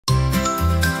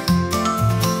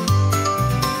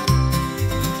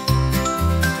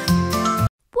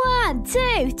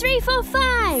2, 3, 4,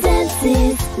 5.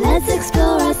 Senses, let's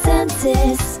explore our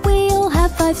senses. We all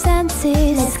have 5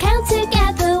 senses. Let's count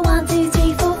together. 1, 2,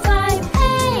 3, 4, 5.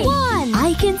 Hey! 1.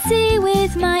 I can see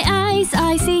with my eyes.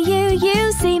 I see you,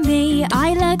 you see me.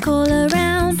 I look all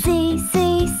around. See,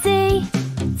 see, see.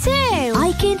 2.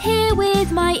 I can hear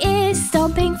with my ears.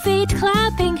 Stomping feet,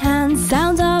 clapping hands.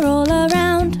 Sounds are all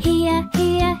around. Here,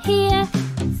 here, here.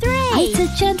 3. I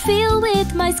touch and feel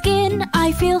with my skin.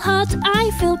 I feel hot,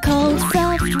 I feel cold.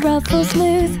 Soft, rough or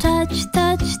smooth. Touch,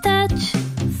 touch, touch.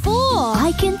 4.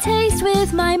 I can taste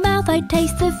with my mouth. I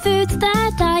taste the foods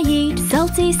that I eat.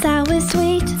 Salty, sour,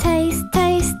 sweet. Taste,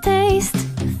 taste, taste.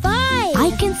 5.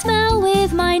 I can smell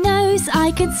with my nose.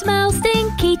 I can smell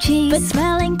stinky cheese. But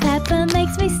smelling pepper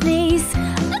makes me sneeze.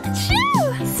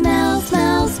 Achoo! Smell,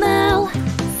 smell, smell.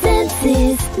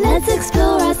 Senses, let's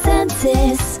explore our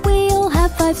senses. We all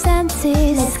have 5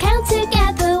 senses. Let's count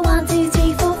together. 1, 2,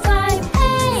 3, 4, 5.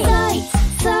 Hey!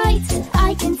 Sight, sight.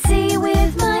 I can see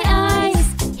with my eyes.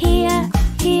 Hear,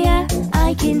 hear.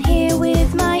 I can hear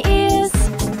with my ears.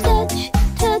 Touch,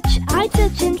 touch. I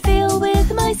touch and feel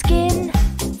with my skin.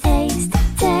 Taste,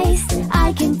 taste.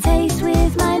 I can taste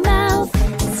with my mouth.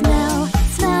 Smell,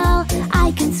 smell.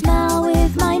 I can smell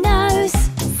with my nose.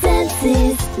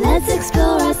 Senses, let's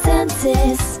explore our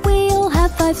senses. We all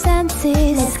have 5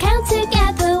 senses. Let's count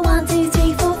together. 1, 2,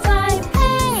 3, 4, 5.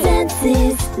 Hey!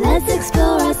 Senses, let's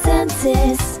explore our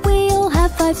senses. We all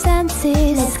have 5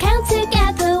 senses. Let's count